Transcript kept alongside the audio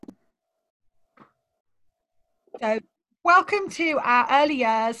So, welcome to our Early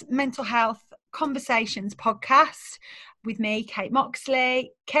Years Mental Health Conversations podcast with me, Kate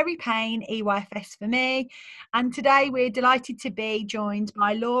Moxley, Kerry Payne, EYFS for me. And today we're delighted to be joined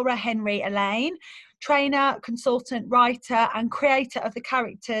by Laura Henry Elaine, trainer, consultant, writer, and creator of the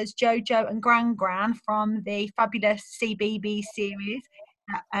characters Jojo and Gran Gran from the fabulous CBeebies series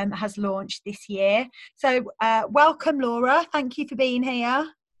that has launched this year. So, welcome, Laura. Thank you for being here.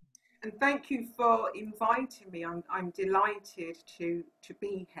 And thank you for inviting me. I'm delighted to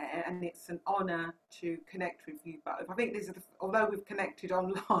be here, and it's an honour to connect with you both. I think this is although we've connected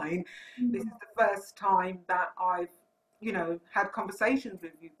online, this is the first time that I've had conversations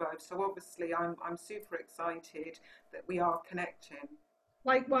with you both. So obviously I'm super excited that we are connecting.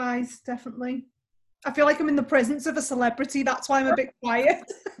 Likewise, definitely. I feel like I'm in the presence of a celebrity. That's why I'm a bit quiet.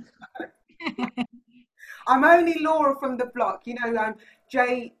 I'm only Laura from the block.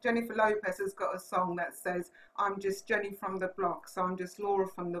 Jennifer Lopez has got a song that says, "I'm just Jenny from the block, so I'm just Laura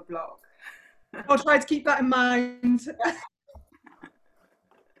from the block." I'll try to keep that in mind.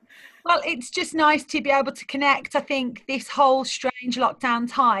 Well, it's just nice to be able to connect. I think this whole strange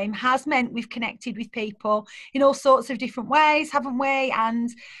lockdown time has meant we've connected with people in all sorts of different ways, haven't we? And,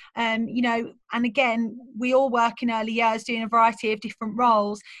 and again, we all work in early years doing a variety of different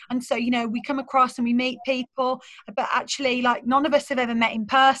roles. And so, we come across and we meet people, but actually, like, none of us have ever met in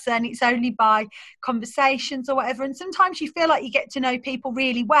person. It's only by conversations or whatever. And sometimes you feel like you get to know people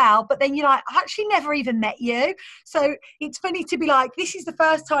really well, but then you're like, I actually never even met you. So it's funny to be like, this is the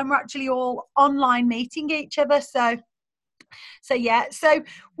first time we're actually all online meeting each other. So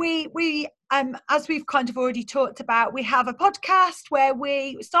we as we've kind of already talked about, we have a podcast where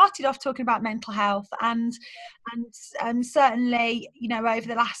we started off talking about mental health, and certainly, over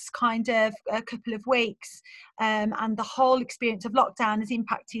the last kind of a couple of weeks, and the whole experience of lockdown has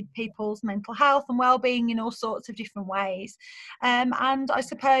impacted people's mental health and well-being in all sorts of different ways. And I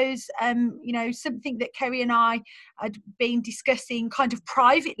suppose, something that Kerry and I had been discussing kind of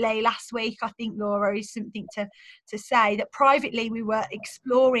privately last week, I think, Laura, is something to say that privately we were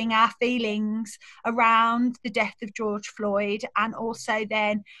exploring our feelings around the death of George Floyd, and also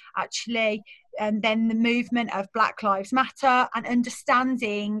then actually then the movement of Black Lives Matter, and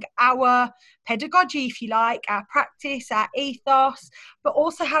understanding our pedagogy, if you like, our practice, our ethos, but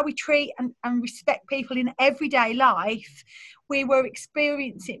also how we treat and respect people in everyday life. We were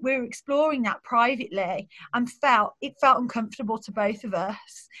exploring that privately, and it felt uncomfortable to both of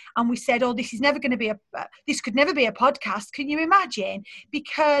us. And we said, "Oh, this could never be a podcast." Can you imagine?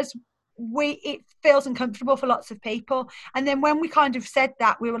 Because it feels uncomfortable for lots of people. And then when we kind of said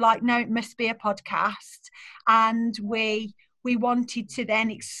that, we were like, no, it must be a podcast. And we wanted to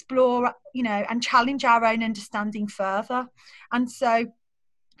then explore, and challenge our own understanding further. And so,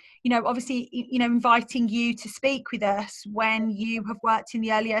 obviously, inviting you to speak with us when you have worked in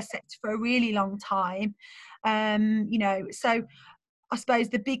the earlier sector for a really long time. So I suppose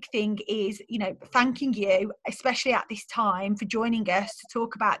the big thing is, thanking you, especially at this time, for joining us to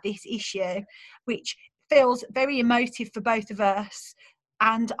talk about this issue, which feels very emotive for both of us.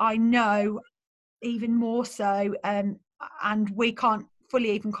 And I know even more so, and we can't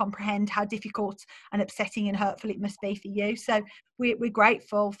fully even comprehend how difficult and upsetting and hurtful it must be for you. So we're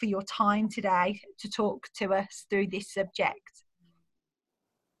grateful for your time today to talk to us through this subject.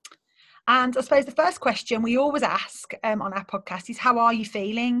 And I suppose the first question we always ask on our podcast is, how are you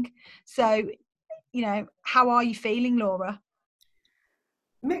feeling? So, how are you feeling, Laura?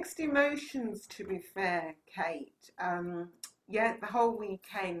 Mixed emotions, to be fair, Kate. The whole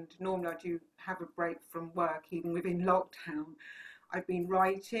weekend, normally I do have a break from work, even within lockdown. I've been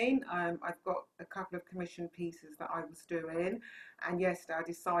writing. I've got a couple of commission pieces that I was doing, and yesterday I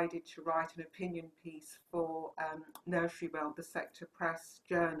decided to write an opinion piece for Nursery World, the sector press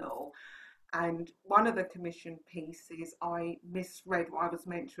journal. And one of the commission pieces, I misread what I was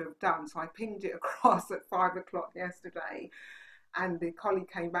meant to have done, so I pinged it across at 5 o'clock yesterday, and the colleague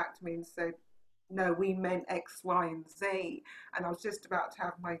came back to me and said, "No, we meant X, Y, and Z." And I was just about to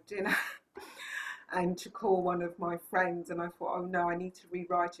have my dinner and to call one of my friends, and I thought, oh no, I need to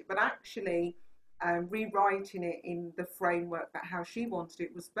rewrite it. But actually, rewriting it in the framework that how she wanted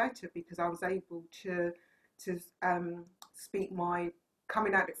it was better, because I was able to speak my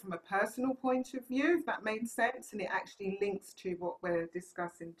coming at it from a personal point of view, if that made sense, and it actually links to what we're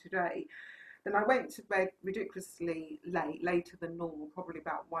discussing today. Then I went to bed ridiculously late, later than normal, probably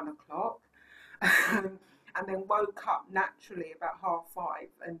about 1 o'clock. And then woke up naturally about 5:30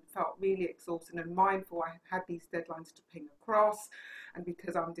 and felt really exhausted and mindful. I had these deadlines to ping across, and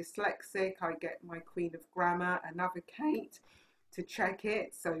because I'm dyslexic, I get my Queen of Grammar, another Kate, to check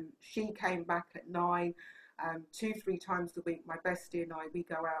it. So she came back at 9. 2-3 times a week, my bestie and I, we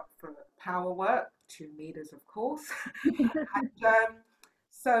go out for power work, 2 meters, of course. And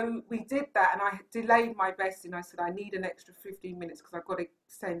so we did that, and I delayed my bestie, and I said, I need an extra 15 minutes because I've got to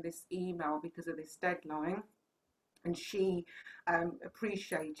send this email because of this deadline. And she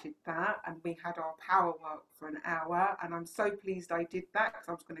appreciated that, and we had our power work for an hour, and I'm so pleased I did that because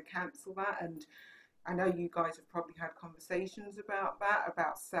I was going to cancel that. And I know you guys have probably had conversations about that,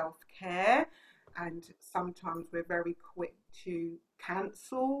 about self-care, and sometimes we're very quick to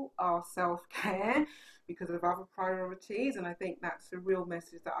cancel our self-care because of other priorities. And I think that's a real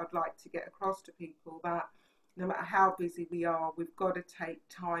message that I'd like to get across to people, that no matter how busy we are, we've got to take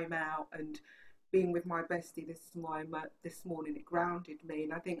time out. And being with my bestie this morning, it grounded me.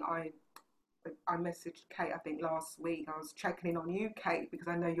 And I think I messaged Kate, I think last week, I was checking in on you, Kate, because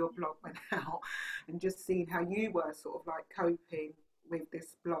I know your blog went out, and just seeing how you were sort of like coping with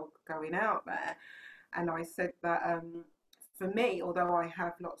this blog going out there. And I said that for me, although I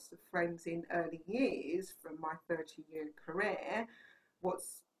have lots of friends in early years from my 30-year career,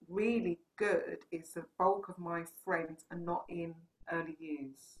 what's really good is the bulk of my friends are not in early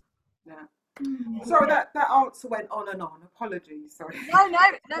years. Yeah. Sorry, that answer went on and on. Apologies, sorry.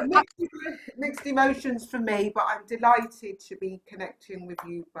 No. Mixed emotions for me, but I'm delighted to be connecting with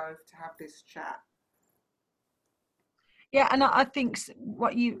you both to have this chat. Yeah, and I think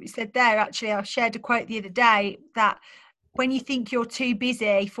what you said there, actually, I shared a quote the other day that when you think you're too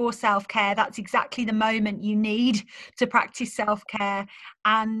busy for self-care, that's exactly the moment you need to practice self-care.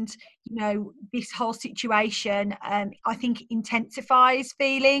 And, you know, this whole situation, I think, intensifies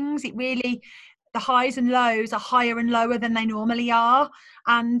feelings. It really, the highs and lows are higher and lower than they normally are.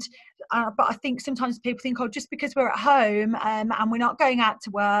 And but I think sometimes people think, oh, just because we're at home and we're not going out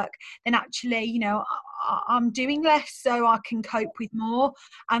to work, then actually, you know, I'm doing less so I can cope with more.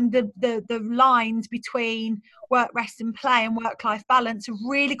 And the lines between work, rest and play and work-life balance have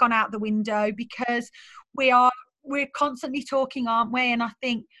really gone out the window, because we're constantly talking, aren't we? And I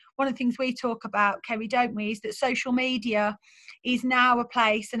think one of the things we talk about, Kerry, don't we, is that social media is now a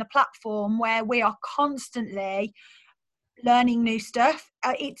place and a platform where we are constantly learning new stuff.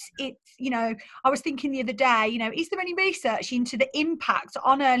 It's you know, I was thinking the other day, you know, is there any research into the impact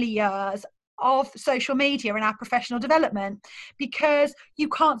on early years of social media and our professional development? Because you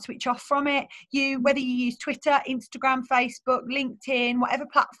can't switch off from it. Whether you use Twitter, Instagram, Facebook, LinkedIn, whatever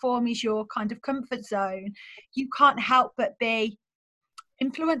platform is your kind of comfort zone, you can't help but be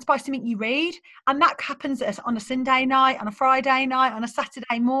influenced by something you read. And that happens on a Sunday night, on a Friday night, on a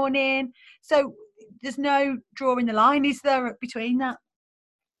Saturday morning. So there's no drawing the line, is there, between that?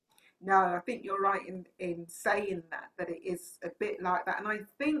 No, I think you're right in saying that it is a bit like that. And I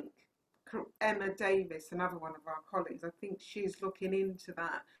think Emma Davis, another one of our colleagues, I think she's looking into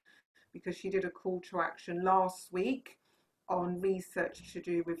that, because she did a call to action last week on research to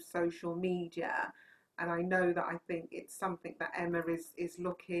do with social media. And I know that I think it's something that Emma is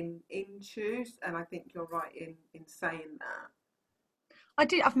looking into. And I think you're right in saying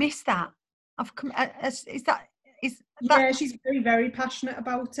that. I've missed that. Yeah, she's very, very passionate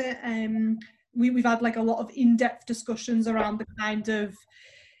about it. We've had like a lot of in-depth discussions around the kind of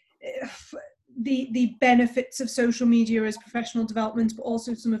the benefits of social media as professional development, but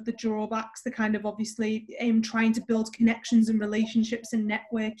also some of the drawbacks, the kind of obviously trying to build connections and relationships and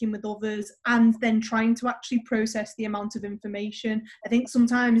networking with others, and then trying to actually process the amount of information. I think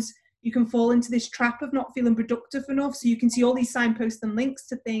sometimes you can fall into this trap of not feeling productive enough. So you can see all these signposts and links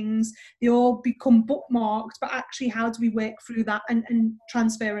to things, they all become bookmarked, but actually how do we work through that and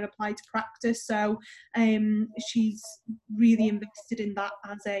transfer and apply to practice? So she's really invested in that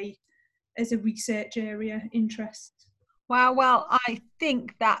as a research area interest. Wow, well, I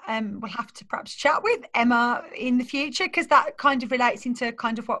think that we'll have to perhaps chat with Emma in the future, because that kind of relates into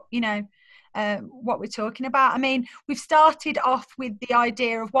kind of what, you know, what we're talking about. I mean, we've started off with the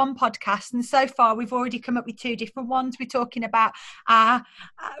idea of one podcast, and so far we've already come up with 2 different ones. We're talking about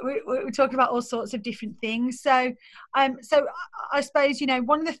we're talking about all sorts of different things. So I suppose, you know,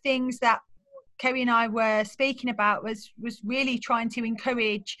 one of the things that Kerry and I were speaking about was really trying to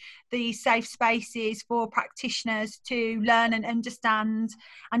encourage the safe spaces for practitioners to learn and understand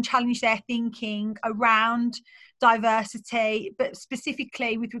and challenge their thinking around diversity, but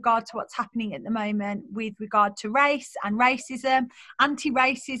specifically with regard to what's happening at the moment with regard to race and racism,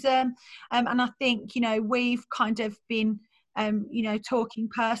 anti-racism. And I think, you know, we've kind of been talking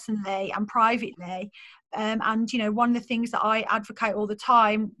personally and privately. And one of the things that I advocate all the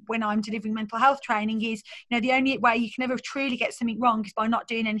time when I'm delivering mental health training is, the only way you can ever truly get something wrong is by not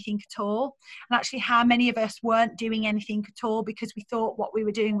doing anything at all. And actually, how many of us weren't doing anything at all because we thought what we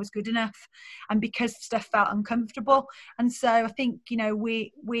were doing was good enough, and because stuff felt uncomfortable. And so I think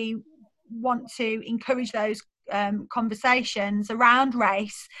we want to encourage those conversations around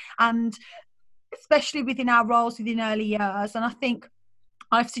race, and especially within our roles within early years. And I think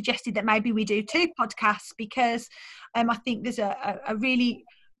I've suggested that maybe we do 2 podcasts, because I think there's a really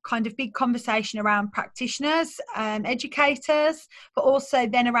kind of big conversation around practitioners, educators, but also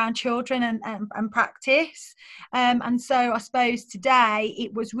then around children and practice. And so I suppose today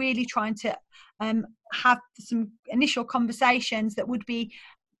it was really trying to have some initial conversations that would be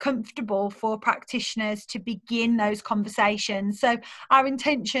comfortable for practitioners to begin those conversations. So our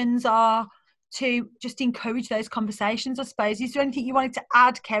intentions are to just encourage those conversations, I suppose. Is there anything you wanted to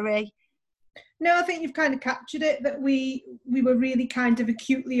add, Kerry? No, I think you've kind of captured it, that we were really kind of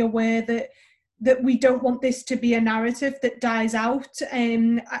acutely aware that we don't want this to be a narrative that dies out.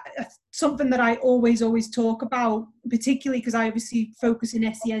 Something that I always talk about, particularly because I obviously focus in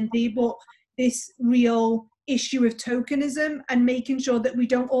SEND, but this real issue of tokenism, and making sure that we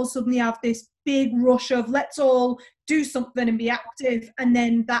don't all suddenly have this big rush of let's all do something and be active, and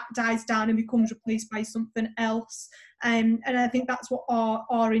then that dies down and becomes replaced by something else. And I think that's what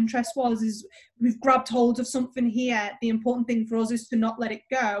our interest was, is we've grabbed hold of something here. The important thing for us is to not let it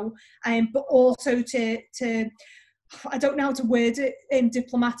go, but also to I don't know how to word it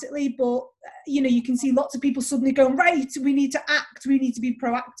diplomatically, but you can see lots of people suddenly going, right, we need to act, we need to be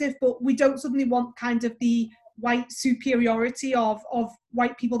proactive, but we don't suddenly want kind of the white superiority of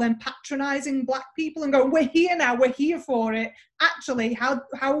white people then patronising black people and going, we're here now, we're here for it. Actually, how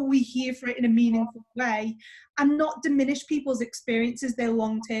are we here for it in a meaningful way, and not diminish people's experiences, their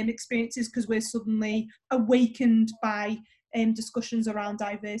long-term experiences, because we're suddenly awakened by discussions around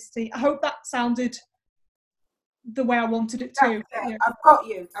diversity. I hope that sounded the way I wanted it to. Yeah. I've got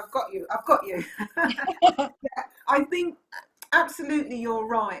you. Yeah, I think absolutely you're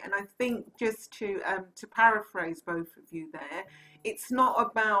right, and I think just to paraphrase both of you there, it's not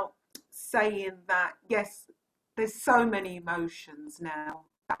about saying that yes, there's so many emotions now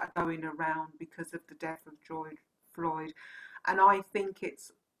that are going around because of the death of George Floyd, and I think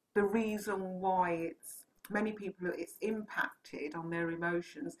it's the reason why it's impacted on their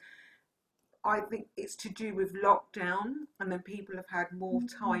emotions. I think it's to do with lockdown, and then people have had more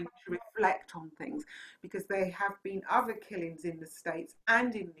time to reflect on things, because there have been other killings in the States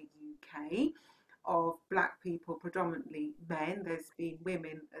and in the UK of black people, predominantly men. There's been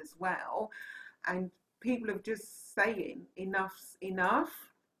women as well, and people are just saying enough's enough.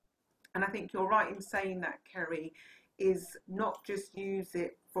 And I think you're right in saying that, Kerry, is not just use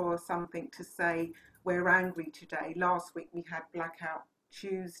it for something to say we're angry today. Last week we had Blackout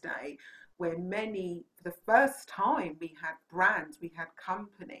Tuesday, where for the first time, we had brands, we had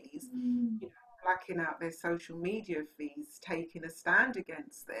companies, blacking out their social media feeds, taking a stand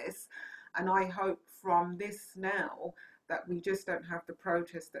against this. And I hope from this now that we just don't have the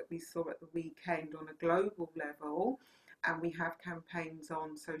protests that we saw at the weekend on a global level, and we have campaigns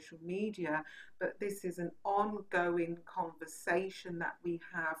on social media, but this is an ongoing conversation that we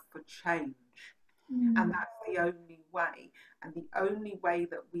have for change. And that's the only way. And the only way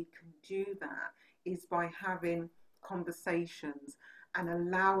that we can do that is by having conversations and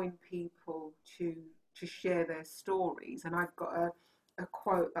allowing people to share their stories. And I've got a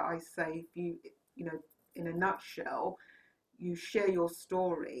quote that I say, if you in a nutshell, you share your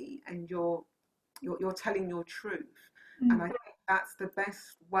story and you're telling your truth. And I think that's the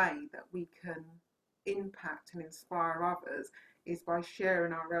best way that we can impact and inspire others, is by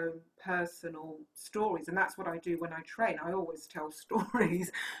sharing our own personal stories. And that's what I do when I train. I always tell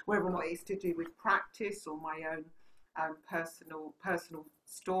stories, whether or not it's to do with practice or my own personal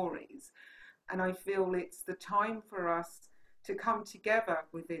stories. And I feel it's the time for us to come together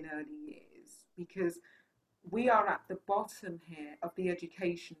within early years, because we are at the bottom here of the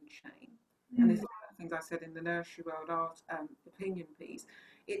education chain. And this is one of the things I said in the Nursery World Art opinion piece.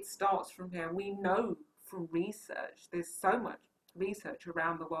 It starts from here. We know from research, there's so much research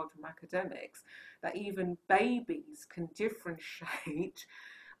around the world from academics, that even babies can differentiate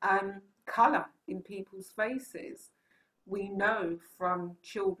colour in people's faces. We know from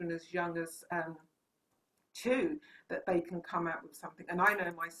children as young as 2 that they can come out with something. And I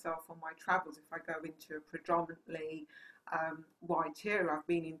know myself on my travels, if I go into a predominantly white area, I've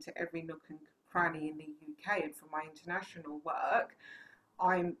been into every nook and cranny in the UK, and for my international work,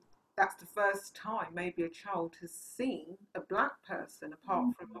 that's the first time maybe a child has seen a black person,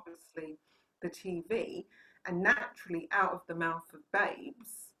 apart from obviously the TV. And naturally, out of the mouth of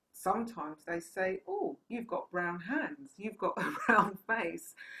babes, sometimes they say, oh, you've got brown hands, you've got a brown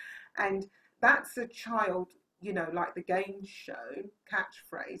face. And that's a child, you know, like the game show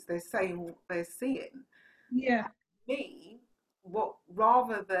catchphrase, they're saying what they're seeing. Yeah. Me, what,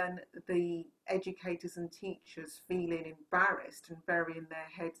 rather than the educators and teachers feeling embarrassed and burying their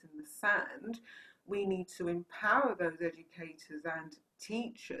heads in the sand, we need to empower those educators and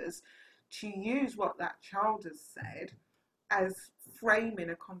teachers to use what that child has said as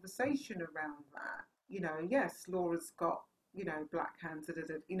framing a conversation around that. You know, yes, Laura's got, you know, black hands,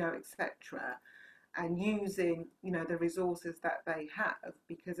 you know, etc. And using, you know, the resources that they have,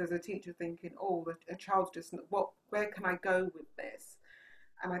 because as a teacher thinking, oh, a child's just, where can I go with this?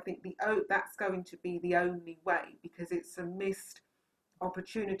 And I think that's going to be the only way, because it's a missed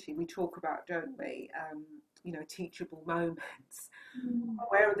opportunity. We talk about, don't we, you know, teachable moments.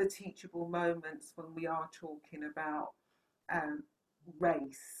 Where are the teachable moments when we are talking about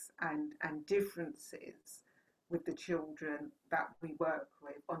race and differences with the children that we work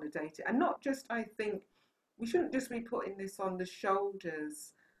with on a day-to-day? And not just, I think, we shouldn't just be putting this on the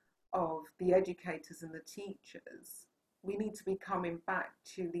shoulders of the educators and the teachers. We need to be coming back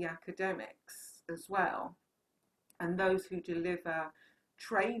to the academics as well, and those who deliver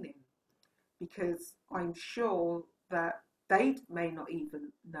training, because I'm sure that they may not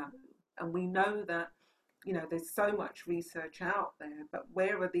even know. And we know that, you know, there's so much research out there, but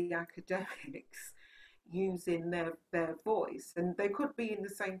where are the academics using their voice? And they could be in the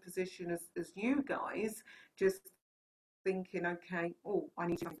same position as you guys, just thinking, okay, oh, I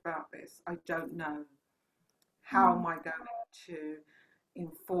need to think about this. I don't know. How am I going to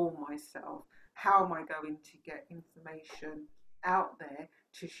inform myself? How am I going to get information out there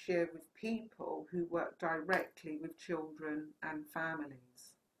to share with people who work directly with children and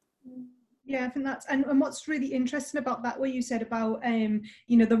families? Yeah, I think that's, and what's really interesting about that, what you said about,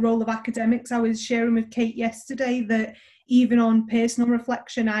 you know, the role of academics. I was sharing with Kate yesterday that even on personal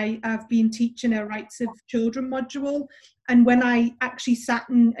reflection, I've been teaching a Rights of Children module. And when I actually sat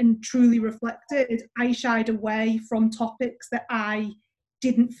and truly reflected, I shied away from topics that I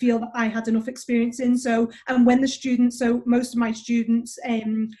didn't feel that I had enough experience in. So, and when the students, so most of my students,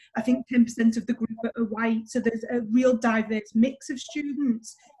 I think 10% of the group are white, so there's a real diverse mix of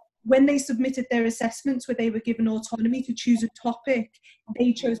students. When they submitted their assessments, where they were given autonomy to choose a topic,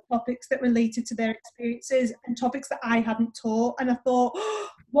 they chose topics that related to their experiences and topics that I hadn't taught. And I thought, oh,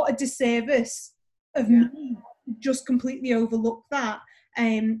 what a disservice of me to just completely overlook that.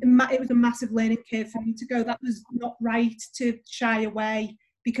 It was a massive learning curve for me to go, that was not right to shy away,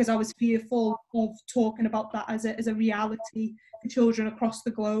 because I was fearful of talking about that as a reality for children across the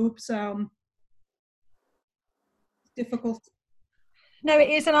globe. So it's difficult. No, it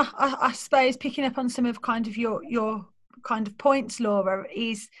is, and I suppose picking up on some of kind of your kind of points, Laura,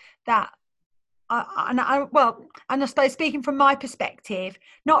 is that and I suppose speaking from my perspective,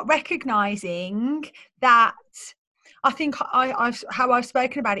 not recognising that, I think how I've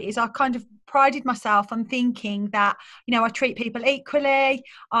spoken about it is I kind of prided myself on thinking that, you know, I treat people equally,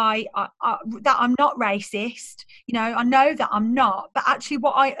 that I'm not racist, you know, I know that I'm not, but actually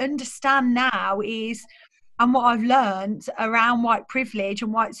what I understand now is, and what I've learned around white privilege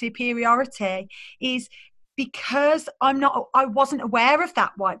and white superiority is, because I wasn't aware of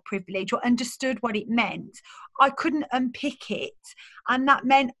that white privilege or understood what it meant, I couldn't unpick it. And that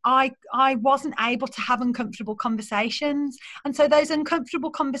meant I wasn't able to have uncomfortable conversations. And so those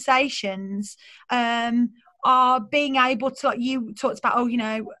uncomfortable conversations are being able to, like you talked about, oh, you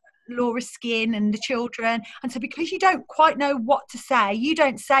know, Laura's skin and the children, and so because you don't quite know what to say, you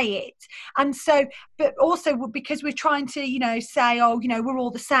don't say it. And so, but also because we're trying to, you know, say, oh, you know, we're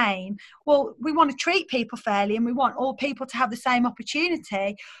all the same. Well, we want to treat people fairly and we want all people to have the same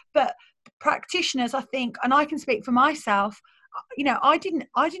opportunity, but practitioners, I think, and I can speak for myself, you know, I didn't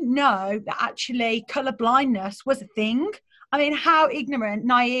know that actually colour blindness was a thing. I mean, how ignorant,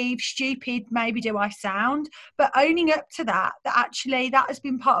 naive, stupid maybe do I sound? But owning up to that actually that has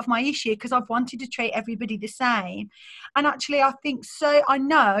been part of my issue, because I've wanted to treat everybody the same. And actually I think, so I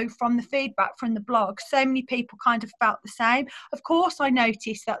know from the feedback from the blog, so many people kind of felt the same. Of course I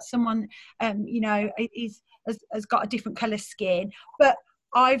noticed that someone, you know, has got a different colour skin, but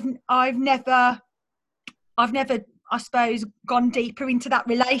I've never, I suppose, gone deeper into that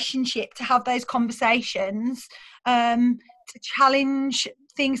relationship to have those conversations, to challenge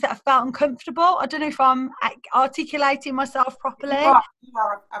things that have felt uncomfortable. I don't know if I'm articulating myself properly. You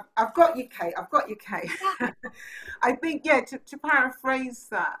are. I've got you, Kate. I've got you, Kate. I think, yeah, to paraphrase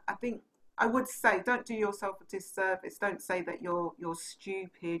that, I think I would say, don't do yourself a disservice. Don't say that you're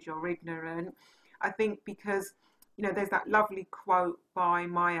stupid, you're ignorant. I think because, you know, there's that lovely quote by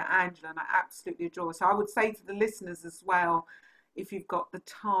Maya Angelou, and I absolutely adore it. So I would say to the listeners as well, if you've got the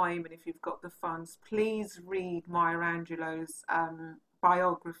time and if you've got the funds, please read Maya Angelou's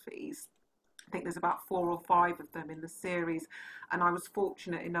biographies. I think there's about 4 or 5 of them in the series, and I was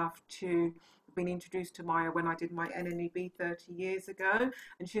fortunate enough to have been introduced to Maya when I did my NNEB 30 years ago,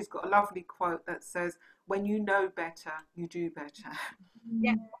 and she's got a lovely quote that says, when you know better, you do better.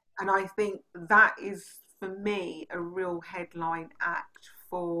 Yeah. And I think that is, for me, a real headline act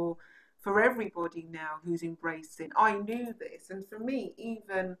for everybody now who's embracing. I knew this, and for me,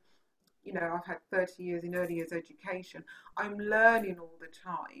 even, you know, I've had 30 years in early years education. I'm learning all the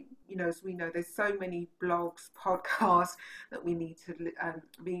time. You know, as we know, there's so many blogs, podcasts that we need to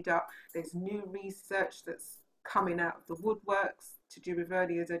read up. There's new research that's coming out of the woodworks to do with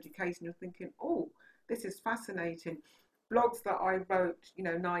early years education. You're thinking, oh, this is fascinating. Blogs that I wrote, you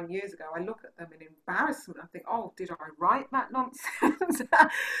know, 9 years ago, I look at them in embarrassment. I think, oh, did I write that nonsense?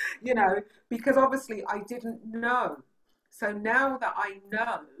 You know, because obviously I didn't know. So now that I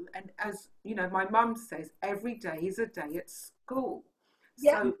know, and as you know, my mum says, every day is a day at school.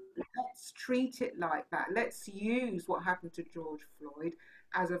 Yeah. So let's treat it like that. Let's use what happened to George Floyd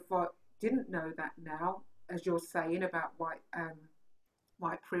as if I didn't know that now, as you're saying about white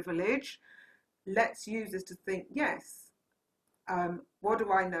privilege. Let's use this to think, yes, what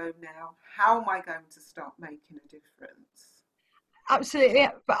do I know now? How am I going to start making a difference? Absolutely,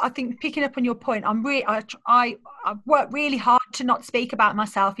 but I think picking up on your point, I work really hard to not speak about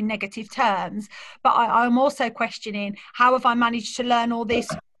myself in negative terms, but I'm also questioning, how have I managed to learn all these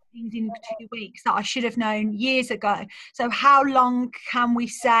things in 2 weeks that I should have known years ago? So how long can we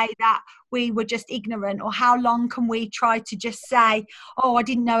say that we were just ignorant, or how long can we try to just say, oh, I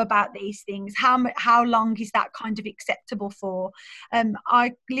didn't know about these things? How long is that kind of acceptable for?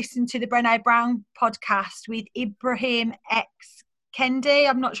 I listened to the Brené Brown podcast with Ibrahim X Kendi.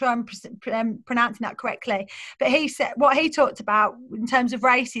 I'm not sure I'm pronouncing that correctly, but he said, what he talked about in terms of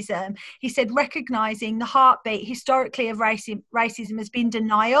racism, he said recognizing the heartbeat historically of racism has been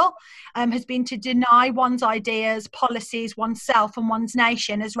denial, has been to deny one's ideas, policies, oneself and one's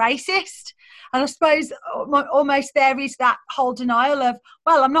nation as racist. And I suppose almost there is that whole denial of,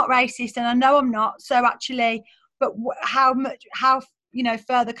 well, I'm not racist and I know I'm not, so actually, but how you know,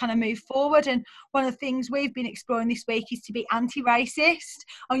 further kind of move forward. And one of the things we've been exploring this week is to be anti-racist.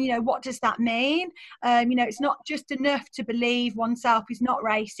 And, you know, what does that mean? You know, it's not just enough to believe oneself is not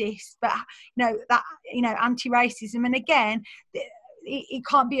racist, but, you know, that, you know, anti-racism. And again, it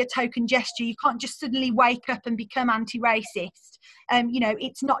can't be a token gesture. You can't just suddenly wake up and become anti-racist. You know,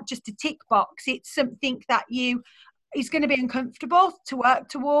 it's not just a tick box. It's something that is going to be uncomfortable to work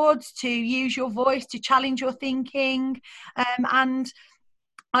towards, to use your voice, to challenge your thinking. And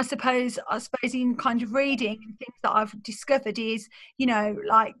I suppose in kind of reading and things that I've discovered is, you know,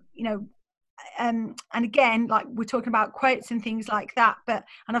 like, you know, and again, like we're talking about quotes and things like that, but,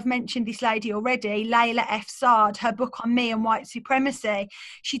 and I've mentioned this lady already, Layla F. Saad, her book on me and white supremacy,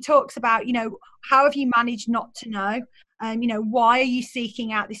 she talks about, you know, how have you managed not to know? You know, why are you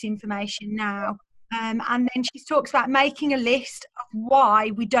seeking out this information now? And then she talks about making a list of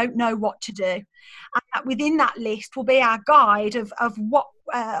why we don't know what to do, and that within that list will be our guide of what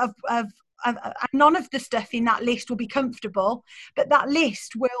none of the stuff in that list will be comfortable, but that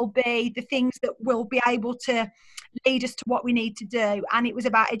list will be the things that will be able to lead us to what we need to do. And it was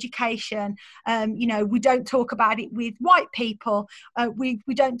about education. You know, we don't talk about it with white people. We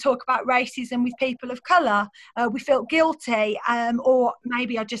don't talk about racism with people of colour. We feel guilty, or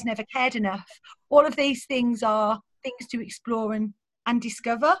maybe I just never cared enough. All of these things are things to explore and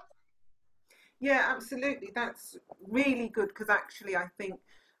discover. Yeah, absolutely. That's really good, because actually I think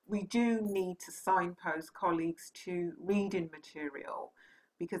we do need to signpost colleagues to reading material,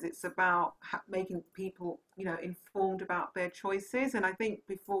 because it's about making people, you know, informed about their choices. And I think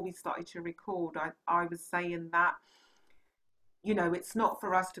before we started to record, I was saying that, you know, it's not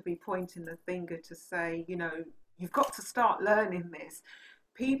for us to be pointing the finger to say, you know, you've got to start learning this.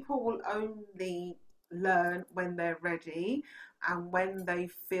 People will only learn when they're ready and when they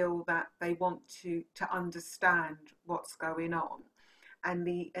feel that they want to understand what's going on. And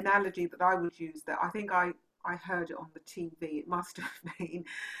the analogy that I would use, that I think I heard it on the TV, it must have been,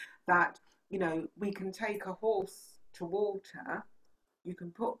 that, you know, we can take a horse to water, you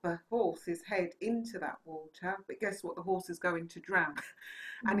can put the horse's head into that water, but guess what? The horse is going to drown.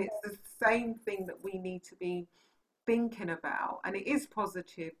 And it's the same thing that we need to be thinking about. And it is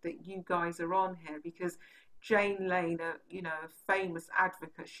positive that you guys are on here, because Jane Lane, a famous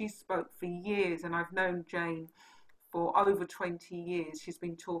advocate, she spoke for years, and I've known Jane for over 20 years. She's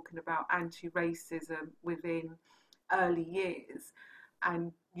been talking about anti-racism within early years.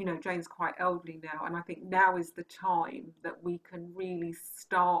 And, Jane's quite elderly now. And I think now is the time that we can really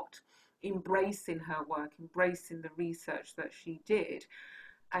start embracing her work, embracing the research that she did.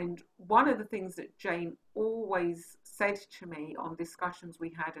 And one of the things that Jane always said to me on discussions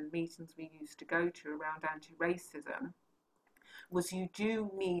we had and meetings we used to go to around anti-racism was, you do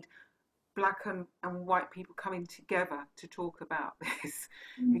need black and white people coming together to talk about this,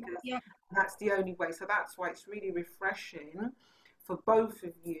 because that's the only way. So that's why it's really refreshing for both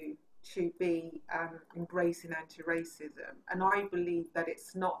of you to be embracing anti-racism. And I believe that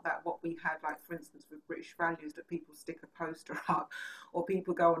it's not that what we had, like for instance with British Values, that people stick a poster up, or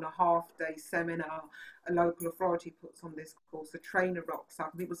people go on a half-day seminar, a local authority puts on this course, a trainer rocks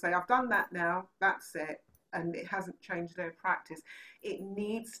up and people say, I've done that now, that's it, and it hasn't changed their practice. It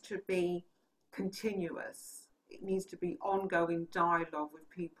needs to be continuous. It needs to be ongoing dialogue with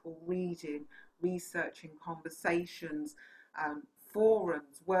people, reading, researching, conversations,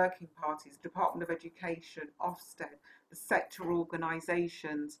 forums, working parties, Department of Education, Ofsted, the sector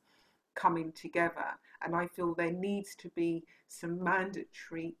organisations coming together. And I feel there needs to be some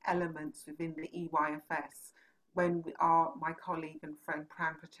mandatory elements within the EYFS. When my colleague and friend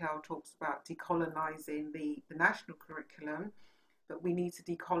Pran Patel talks about decolonising the national curriculum, but we need to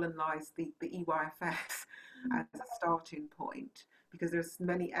decolonise the EYFS as a starting point, because there's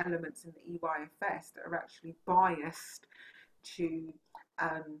many elements in the EYFS that are actually biased to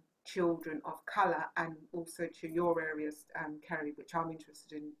children of colour, and also to your areas, Kerry, which I'm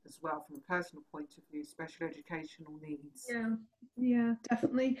interested in as well from a personal point of view, special educational needs. Yeah,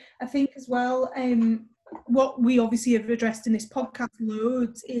 definitely. I think as well, what we obviously have addressed in this podcast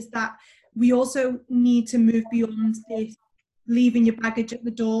loads is that we also need to move beyond this leaving your baggage at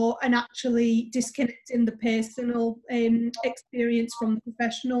the door and actually disconnecting the personal experience from the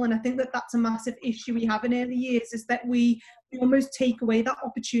professional. And I think that that's a massive issue we have in early years, is that we almost take away that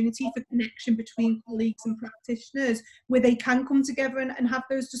opportunity for connection between colleagues and practitioners, where they can come together and have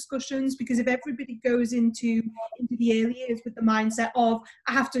those discussions. Because if everybody goes into the early years with the mindset of,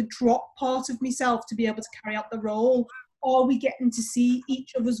 I have to drop part of myself to be able to carry out the role, are we getting to see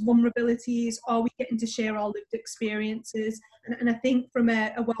each other's vulnerabilities? Are we getting to share our lived experiences? And I think from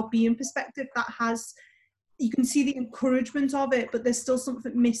a well-being perspective, you can see the encouragement of it, but there's still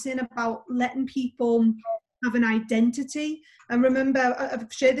something missing about letting people have an identity. And remember,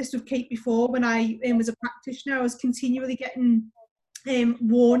 I've shared this with Kate before, when I was a practitioner, I was continually getting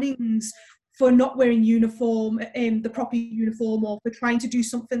warnings for not wearing uniform, the proper uniform, or for trying to do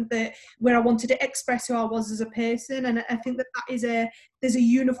something where I wanted to express who I was as a person. And I think that there's a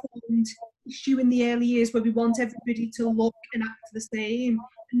uniformed issue in the early years where we want everybody to look and act the same,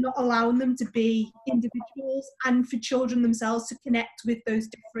 and not allowing them to be individuals, and for children themselves to connect with those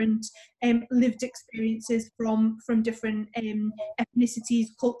different lived experiences from different ethnicities,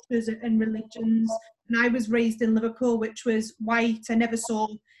 cultures and religions. And I was raised in Liverpool, which was white. I never saw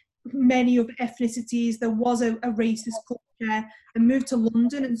many other ethnicities. There was a racist culture. I moved to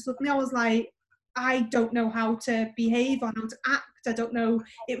London, and suddenly I was like, I don't know how to behave or how to act. I don't know.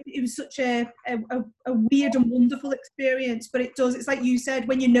 It was such a weird and wonderful experience, but it's like you said,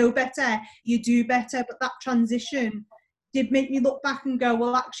 when you know better, you do better. But that transition did make me look back and go,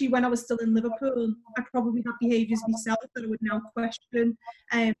 well, actually, when I was still in Liverpool, I probably had behaviours myself that I would now question.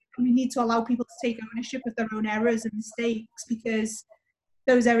 And we need to allow people to take ownership of their own errors and mistakes, because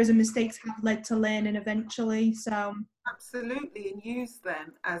those errors and mistakes have led to learning eventually. So absolutely, and use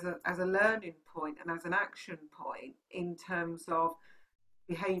them as a learning point and as an action point in terms of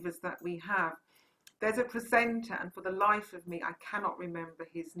behaviours that we have. There's a presenter, and for the life of me, I cannot remember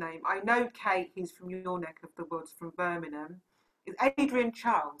his name. I know, Kate, he's from your neck of the woods, from Birmingham. It's Adrian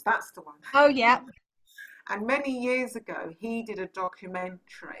Charles, that's the one. Oh, yeah. And many years ago, he did a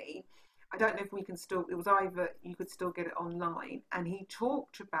documentary. I don't know if we can still, it was either, you could still get it online. And he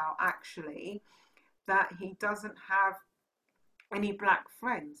talked about actually that he doesn't have any black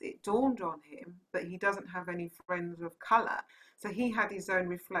friends. It dawned on him that he doesn't have any friends of colour. So he had his own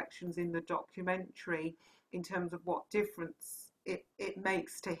reflections in the documentary in terms of what difference it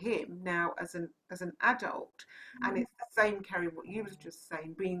makes to him now as an adult. And it's the same, Kerry, what you was just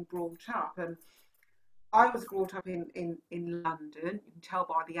saying, being brought up. And I was brought up in London, you can tell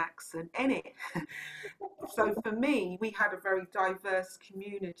by the accent, in it. So for me, we had a very diverse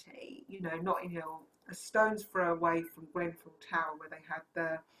community, you know, Notting Hill, a stone's throw away from Grenfell Tower where they had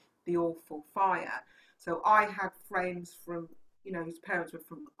the awful fire. So I had friends from, you know, whose parents were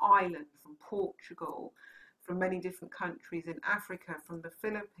from Ireland, from Portugal, from many different countries in Africa, from the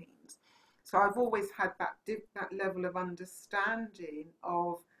Philippines. So I've always had that level of understanding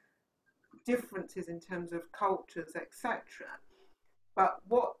of differences in terms of cultures, etc. But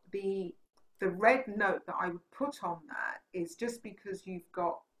what the red note that I would put on that is, just because you've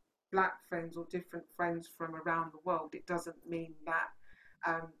got black friends or different friends from around the world, it doesn't mean that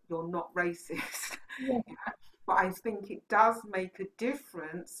you're not racist. Yeah. But I think it does make a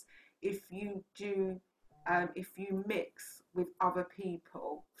difference if you do, if you mix with other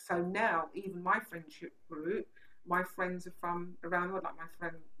people. So now, even my friendship group, my friends are from around the world. Like my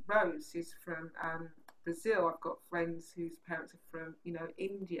friend Rose is from Brazil. I've got friends whose parents are from, you know,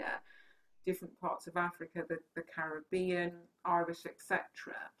 India, different parts of Africa, the Caribbean, Irish, etc.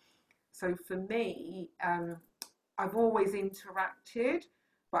 So for me, I've always interacted,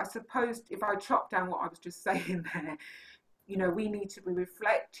 but I suppose if I chop down what I was just saying there, you know, we need to be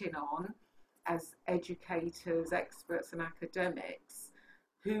reflecting on, as educators, experts, and academics,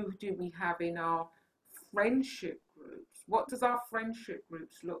 who do we have in our friendship groups? What does our friendship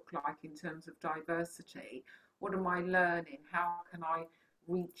groups look like in terms of diversity? What am I learning? How can I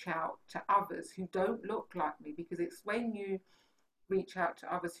reach out to others who don't look like me? Because it's when you reach out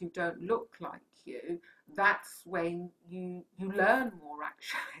to others who don't look like you, that's when you learn more,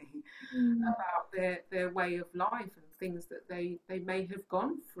 actually, about their way of life and things that they may have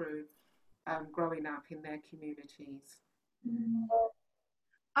gone through growing up in their communities.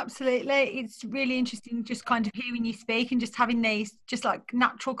 Absolutely. It's really interesting just kind of hearing you speak and just having these just like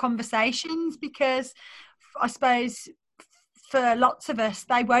natural conversations, because I suppose for lots of us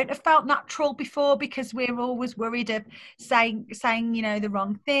they won't have felt natural before, because we're always worried of saying you know the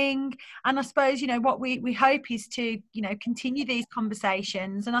wrong thing. And I suppose, you know, what we hope is to, you know, continue these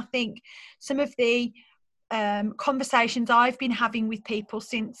conversations. And I think some of the conversations I've been having with people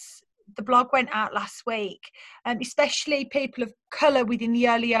since the blog went out last week, especially people of colour within the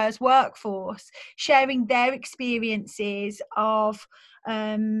early years workforce, sharing their experiences of,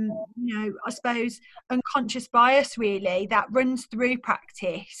 you know, I suppose unconscious bias really that runs through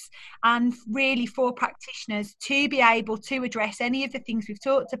practice, and really for practitioners to be able to address any of the things we've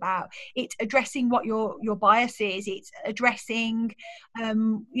talked about. It's addressing what your bias is. It's addressing,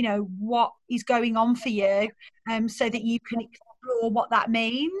 you know, what is going on for you, so that you can explore what that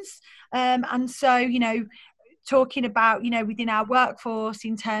means. And so, you know, talking about, you know, within our workforce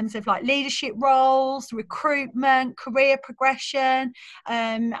in terms of like leadership roles, recruitment, career progression,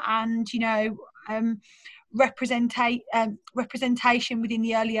 and, you know, representation within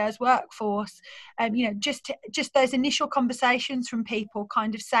the early years workforce. You know, just those initial conversations from people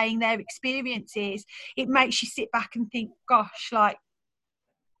kind of saying their experiences, it makes you sit back and think, gosh, like,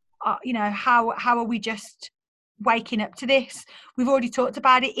 you know, how are we just waking up to this? We've already talked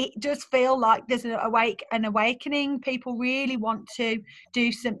about it. It does feel like there's an awakening. People really want to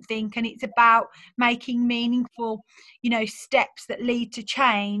do something, and it's about making meaningful, you know, steps that lead to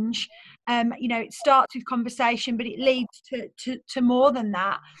change. You know, it starts with conversation, but it leads to more than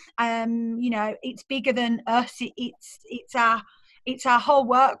that. You know, it's bigger than us. It's our whole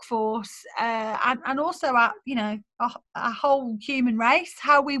workforce, and also our, you know, our whole human race,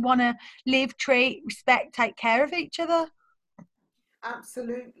 how we want to live, treat, respect, take care of each other.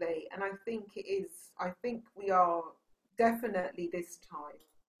 Absolutely. And I think we are definitely this time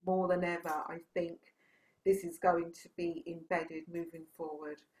more than ever. I think this is going to be embedded moving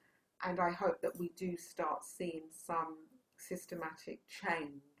forward. And I hope that we do start seeing some systematic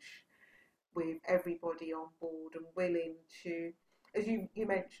change with everybody on board and willing to, as you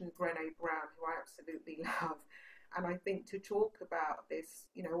mentioned, Brené Brown, who I absolutely love. And I think to talk about this,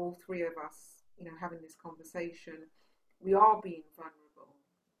 you know, all three of us, you know, having this conversation, we are being vulnerable,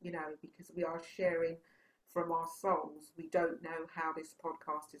 you know, because we are sharing from our souls. We don't know how this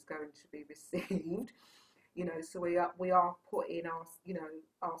podcast is going to be received, you know, so we are putting our, you know,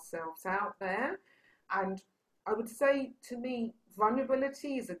 ourselves out there. And I would say, to me,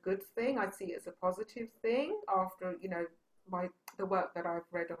 vulnerability is a good thing. I see it as a positive thing after, you know, the work that I've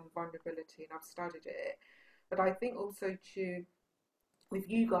read on vulnerability and I've studied it. But I think also too, with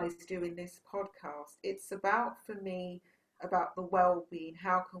you guys doing this podcast, it's about, for me, about the well-being.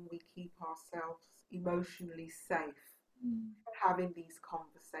 How can we keep ourselves emotionally safe, having these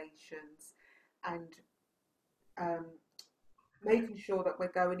conversations, and making sure that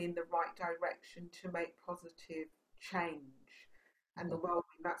we're going in the right direction to make positive change and the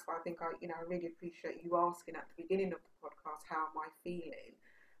well-being. That's why I think I really appreciate you asking at the beginning of the podcast, how am I feeling?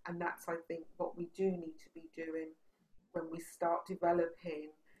 And that's, I think, what we do need to be doing when we start developing,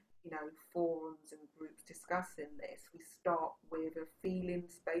 forums and groups discussing this. We start with a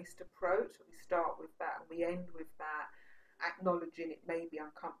feelings-based approach. We start with that and we end with that, acknowledging it may be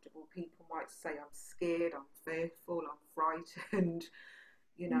uncomfortable. People might say, I'm scared, I'm fearful, I'm frightened,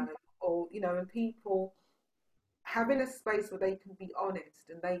 and people having a space where they can be honest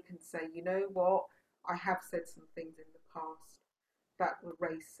and they can say, you know what, I have said some things in the past that were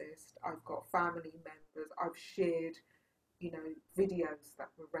racist. I've got family members, I've shared, videos that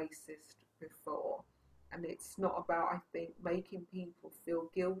were racist before. And it's not about, I think, making people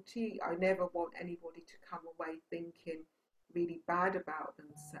feel guilty. I never want anybody to come away thinking really bad about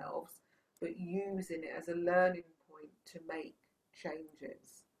themselves, but using it as a learning point to make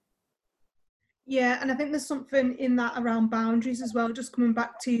changes. Yeah, and I think there's something in that around boundaries as well. Just coming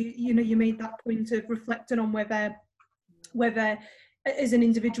back to, you made that point of reflecting on whether as an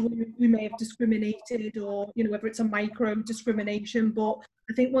individual we may have discriminated, or whether it's a micro discrimination. But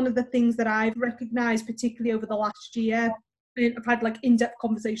I think one of the things that I've recognized, particularly over the last year, and I've had in-depth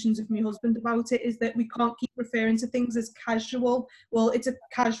conversations with my husband about it, is that we can't keep referring to things as casual. Well, it's a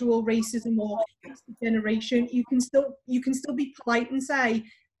casual racism, or it's the generation. You can still be polite and say,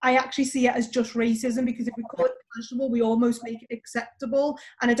 I actually see it as just racism, because if we call it casual, we almost make it acceptable.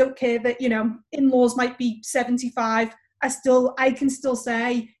 And I don't care that, in-laws might be 75. I can still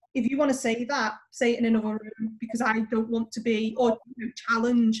say, if you want to say that, say it in another room, because I don't want to be, or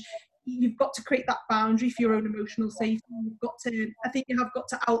challenge. You've got to create that boundary for your own emotional safety. I think you have got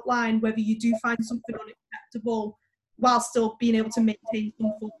to outline whether you do find something unacceptable while still being able to maintain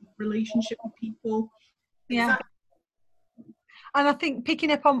some form of relationship with people. Yeah. And I think,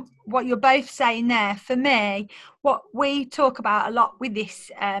 picking up on what you're both saying there, for me, what we talk about a lot with this,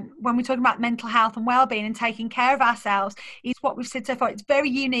 when we're talking about mental health and well-being and taking care of ourselves, is what we've said so far. It's very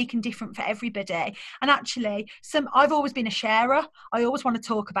unique and different for everybody. And actually, I've always been a sharer. I always want to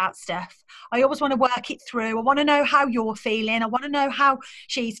talk about stuff. I always want to work it through. I want to know how you're feeling. I want to know how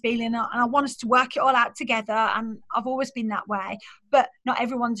she's feeling. And I want us to work it all out together. And I've always been that way. But not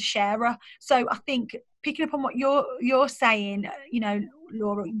everyone's a sharer. So I think, picking up on what you're saying,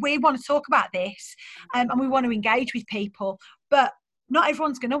 Laura, we want to talk about this, and we want to engage with people, but not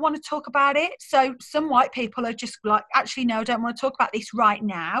everyone's going to want to talk about it. So some white people are just like, actually, no, I don't want to talk about this right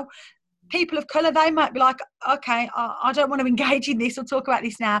now. People of colour, they might be like, okay, I don't want to engage in this or talk about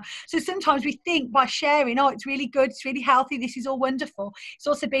this now. So sometimes we think by sharing, it's really good, it's really healthy, this is all wonderful. It's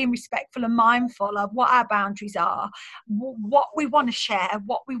also being respectful and mindful of what our boundaries are, what we want to share,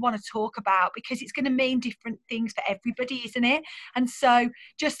 what we want to talk about, because it's going to mean different things for everybody, isn't it? And so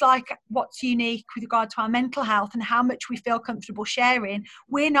just like what's unique with regard to our mental health and how much we feel comfortable sharing,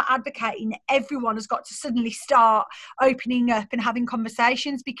 we're not advocating that everyone has got to suddenly start opening up and having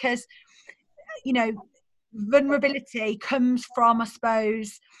conversations, because vulnerability comes from, I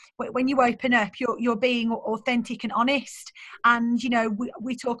suppose, when you open up, you're being authentic and honest. And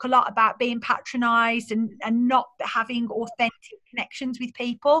we talk a lot about being patronized and not having authentic connections with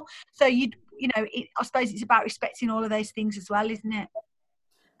people. So I suppose it's about respecting all of those things as well, isn't it?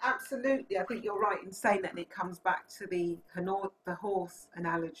 Absolutely. I think you're right in saying that, and it comes back to the horse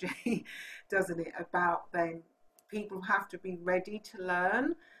analogy, doesn't it, about then people have to be ready to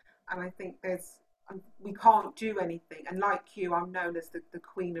learn. And I think we can't do anything. And like you, I'm known as the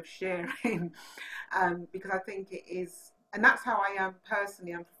queen of sharing, because I think it is, and that's how I am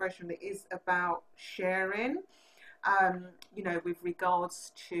personally and professionally, it is about sharing, with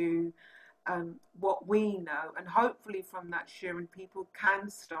regards to what we know. And hopefully from that sharing, people can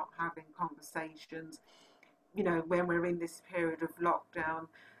start having conversations, when we're in this period of lockdown.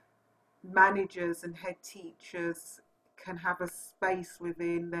 Managers and head teachers can have a space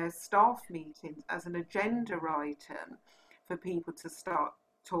within their staff meetings as an agenda item for people to start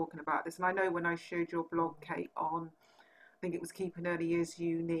talking about this. And I know when I showed your blog, Kate, on, I think it was Keeping Early Years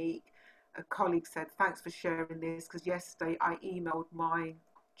Unique, a colleague said, thanks for sharing this, because yesterday I emailed my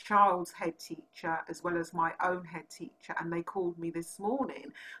child's head teacher as well as my own head teacher, and they called me this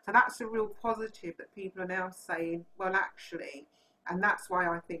morning. So that's a real positive, that people are now saying, well, actually, and that's why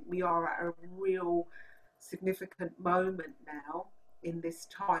I think we are at a real significant moment now in this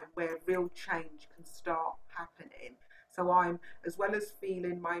time where real change can start happening. So I'm, as well as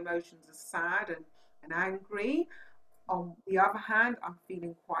feeling my emotions are sad and angry, on the other hand, I'm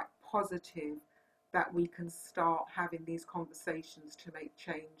feeling quite positive that we can start having these conversations to make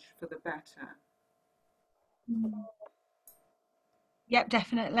change for the better. Yep,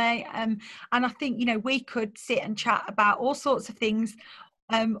 definitely. And I think, you know, we could sit and chat about all sorts of things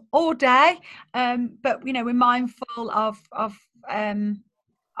all day, but you know, we're mindful of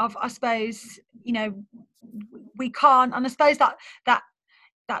I suppose, you know, we can't, and I suppose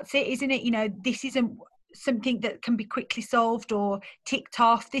that's it, isn't it? You know, this isn't something that can be quickly solved or ticked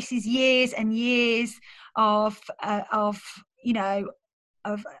off. This is years and years of you know,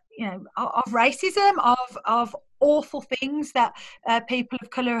 of of racism, of awful things that people of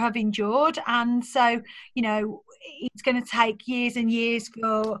colour have endured, and so, you know, it's going to take years and years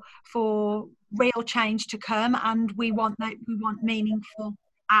for real change to come, and we want that, we want meaningful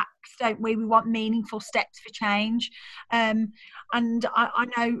acts, don't we want meaningful steps for change. And I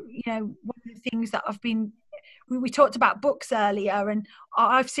know, you know, one of the things that I've been, we talked about books earlier, and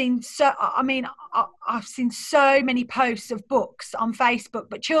I've seen so, I mean, I've seen so many posts of books on Facebook,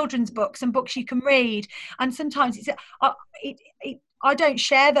 but children's books and books you can read, and sometimes I don't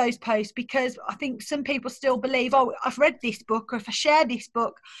share those posts because I think some people still believe, oh, I've read this book, or if I share this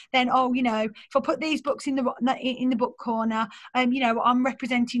book, then, oh, you know, if I put these books in the book corner, you know, I'm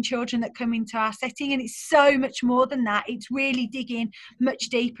representing children that come into our setting, and it's so much more than that. It's really digging much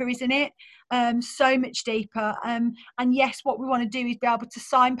deeper, isn't it? So much deeper. And yes, what we want to do is be able to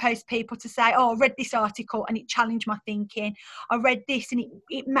signpost people to say, oh, I read this article and it challenged my thinking. I read this and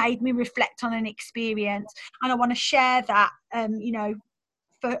it made me reflect on an experience. And I want to share that, you know,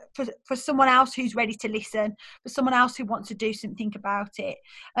 for someone else who's ready to listen, for someone else who wants to do something about it.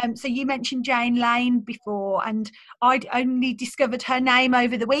 So you mentioned Jane Lane before, and I'd only discovered her name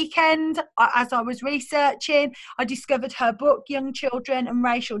over the weekend. As I was researching, I discovered her book, Young Children and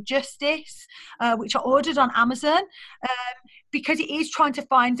Racial Justice, which I ordered on Amazon. Because it is trying to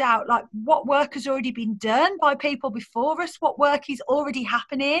find out, like, what work has already been done by people before us, what work is already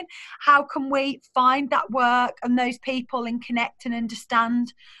happening, how can we find that work and those people and connect and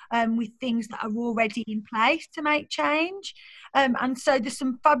understand with things that are already in place to make change. And so there's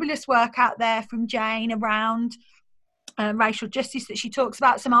some fabulous work out there from Jane around racial justice that she talks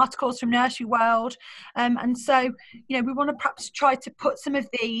about, some articles from Nursery World, and so, you know, we want to perhaps try to put some of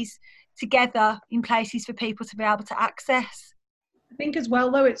these together in places for people to be able to access. I think as well,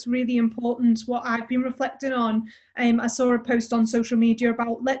 though, it's really important what I've been reflecting on. I saw a post on social media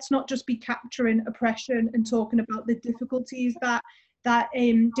about, let's not just be capturing oppression and talking about the difficulties that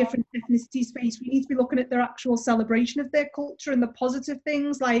different ethnicities face. We need to be looking at their actual celebration of their culture and the positive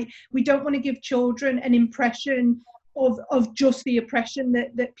things. Like, we don't want to give children an impression of just the oppression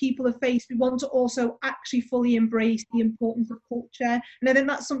that people have faced. We want to also actually fully embrace the importance of culture. And I think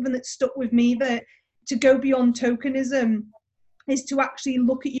that's something that stuck with me, that to go beyond tokenism is to actually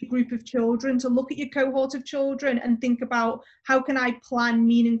look at your group of children, to look at your cohort of children and think about, how can I plan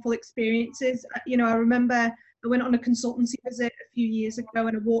meaningful experiences? You know, I remember I went on a consultancy visit a few years ago,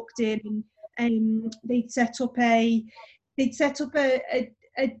 and I walked in and they'd set up a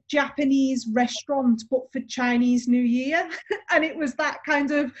Japanese restaurant, but for Chinese New Year. And it was that kind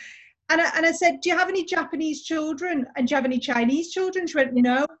of, and I said, do you have any Japanese children? And do you have any Chinese children? She went,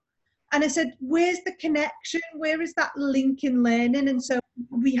 no. And I said, where's the connection? Where is that link in learning? And so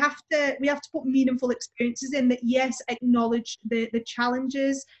we have to put meaningful experiences in that, yes, acknowledge the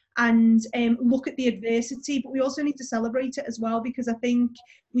challenges and look at the adversity, but we also need to celebrate it as well, because I think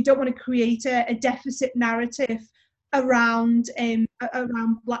we don't want to create a deficit narrative around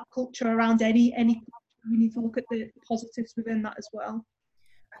Black culture, around any culture. We need to look at the positives within that as well.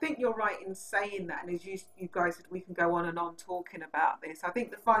 I think you're right in saying that, and as you guys, we can go on and on talking about this. I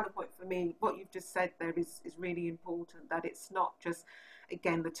think the final point for me, what you've just said there is really important, that it's not just,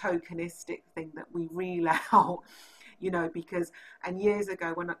 again, the tokenistic thing that we reel out, you know, because, and years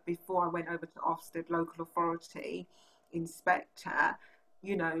ago, before I went over to Ofsted Local Authority Inspector,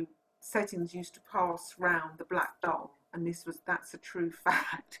 you know, settings used to pass round the black doll, and that's a true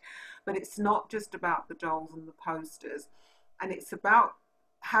fact. But it's not just about the dolls and the posters, and it's about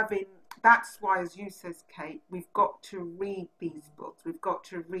that's why, as you says, Kate, we've got to read these books. We've got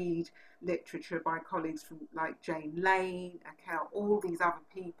to read literature by colleagues from, like, Jane Lane, Akel, all these other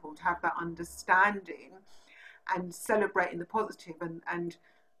people, to have that understanding and celebrating the positive. And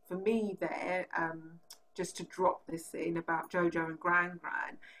for me there, just to drop this in about Jojo and Gran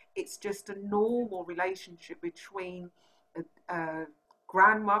Gran, it's just a normal relationship between a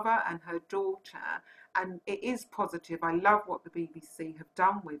grandmother and her daughter, and it is positive. I love what the BBC have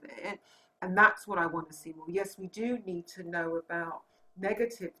done with it, and that's what I want to see more. Yes, we do need to know about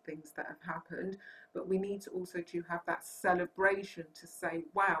negative things that have happened, but we need to also to have that celebration to say,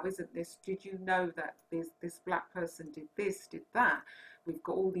 wow, isn't this, did you know that this black person did this, did that? We've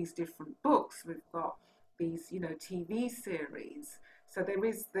got all these different books, we've got these, you know, TV series. So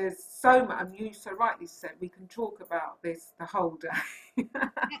there's so much, and you so rightly said, we can talk about this the whole day.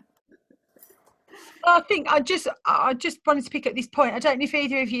 I think I just wanted to pick up this point. I don't know if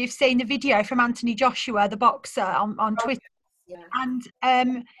either of you have seen the video from Anthony Joshua, the boxer, on Twitter. Yeah.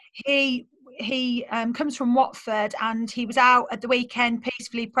 And he comes from Watford, and he was out at the weekend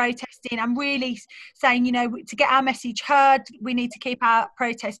peacefully protesting and really saying, you know, to get our message heard, we need to keep our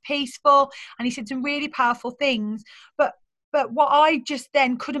protest peaceful. And he said some really powerful things. But what I just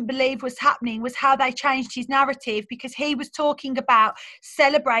then couldn't believe was happening was how they changed his narrative, because he was talking about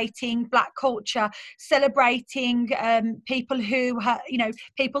celebrating Black culture, celebrating people who, you know,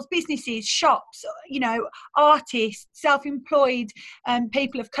 people's businesses, shops, you know, artists, self-employed,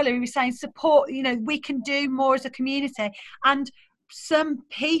 people of colour. He was saying support, you know, we can do more as a community. And some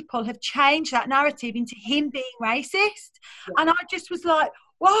people have changed that narrative into him being racist. Yeah. And I just was like,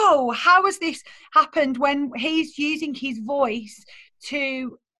 whoa, how has this happened when he's using his voice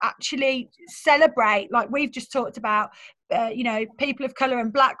to actually celebrate, like we've just talked about, you know, people of colour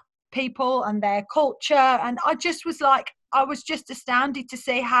and Black people and their culture. And I just was like, I was just astounded to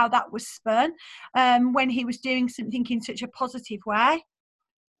see how that was spun when he was doing something in such a positive way.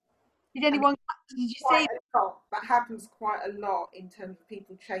 Did you see? That happens quite a lot in terms of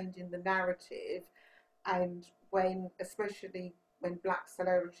people changing the narrative, and when, especially when Black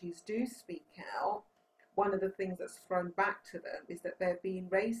celebrities do speak out, one of the things that's thrown back to them is that they're being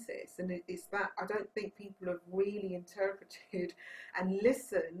racist. And it's that I don't think people have really interpreted and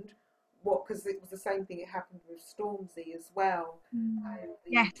listened because it was the same thing, it happened with Stormzy as well.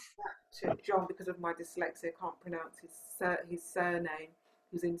 Yes. To John, because of my dyslexia, I can't pronounce his surname,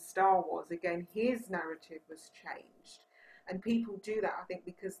 who's in Star Wars. Again, his narrative was changed. And people do that, I think,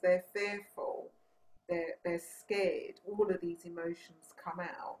 because they're fearful. They're scared. All of these emotions come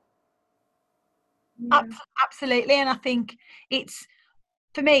out. Yeah. Absolutely. And I think it's,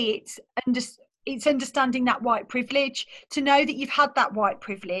 for me, it's understanding that white privilege, to know that you've had that white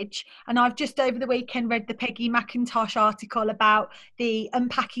privilege. And I've just over the weekend read the Peggy McIntosh article about the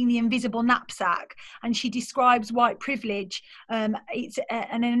unpacking the invisible knapsack, and she describes white privilege. It's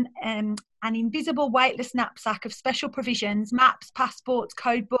an invisible weightless knapsack of special provisions: maps, passports,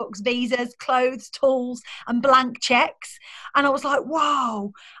 code books, visas, clothes, tools, and blank checks. And I was like,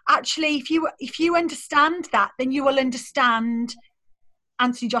 whoa, actually, if you understand that, then you will understand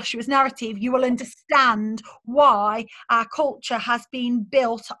Anthony Joshua's narrative. You will understand why our culture has been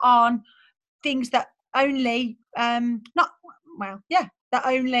built on things that only I'm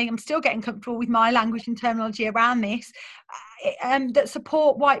still getting comfortable with my language and terminology around this, that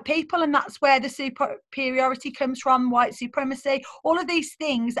support white people. And that's where the superiority comes from, white supremacy, all of these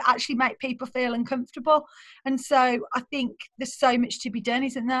things that actually make people feel uncomfortable. And so I think there's so much to be done,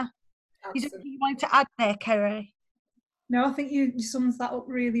 isn't there? Is there anything you wanted to add there, Kerry? No, I think you summed that up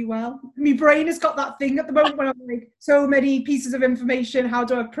really well. My brain has got that thing at the moment when I'm like, so many pieces of information, how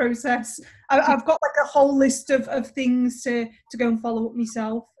do I process? I've got like a whole list of things to go and follow up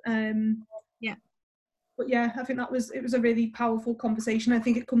myself. Yeah. But yeah, I think it was a really powerful conversation. I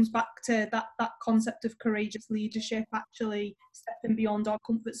think it comes back to that concept of courageous leadership, actually stepping beyond our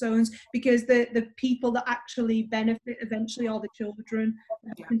comfort zones, because the people that actually benefit eventually are the children.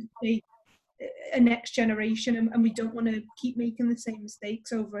 A next generation, and we don't want to keep making the same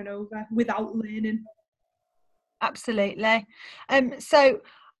mistakes over and over without learning. Absolutely. So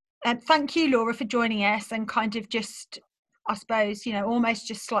thank you, Laura, for joining us and kind of just, I suppose, you know, almost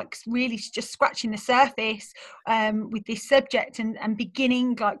just like really just scratching the surface with this subject and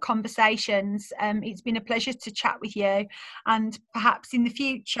beginning like conversations. It's been a pleasure to chat with you, and perhaps in the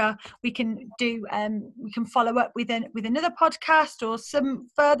future we can follow up with another podcast or some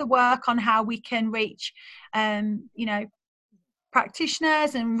further work on how we can reach you know,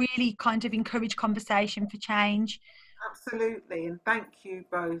 practitioners and really kind of encourage conversation for change. Absolutely, and thank you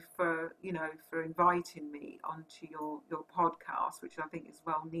both for inviting me onto your podcast, which I think is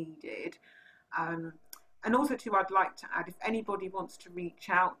well needed. And also too, I'd like to add, if anybody wants to reach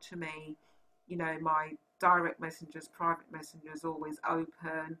out to me, you know, my direct messengers, private messenger is always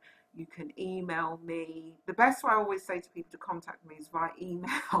open. You can email me. The best way I always say to people to contact me is via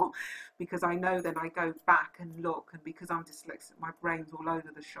email, because I know then I go back and look, and because I'm dyslexic, my brain's all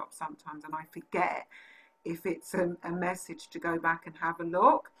over the shop sometimes, and I forget if it's a message to go back and have a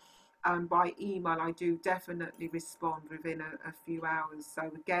look. By email, I do definitely respond within a few hours.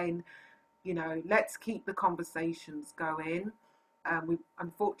 So again, you know, let's keep the conversations going.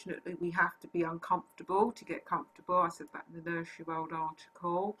 Unfortunately, we have to be uncomfortable to get comfortable. I said that in the Nursery World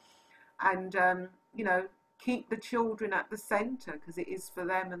article. And, you know, keep the children at the centre, because it is for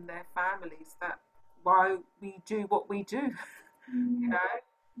them and their families that why we do what we do. you know.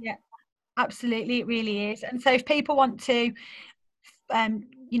 Yeah, absolutely, it really is. And so if people want to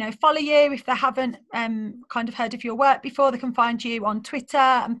you know, follow you, if they haven't kind of heard of your work before, they can find you on Twitter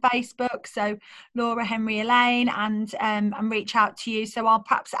and Facebook, so Laura Henry Elaine, and reach out to you. So I'll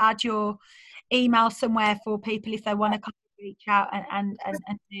perhaps add your email somewhere for people if they want to kind of reach out and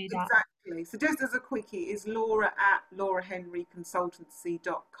do that. Exactly. So just as a quickie, is Laura at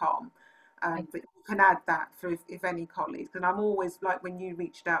laurahenryconsultancy.com. But you can add that for if any colleagues. And I'm always, like when you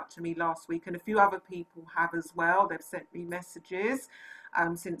reached out to me last week, and a few other people have as well, they've sent me messages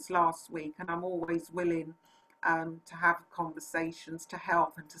since last week, and I'm always willing to have conversations, to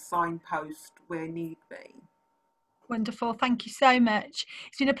help and to signpost where need be. Wonderful. Thank you so much.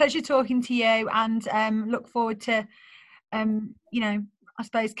 It's been a pleasure talking to you, and look forward to, you know, I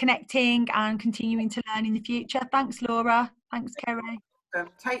suppose connecting and continuing to learn in the future. Thanks, Laura. Thanks, Kerry.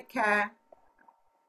 Take care.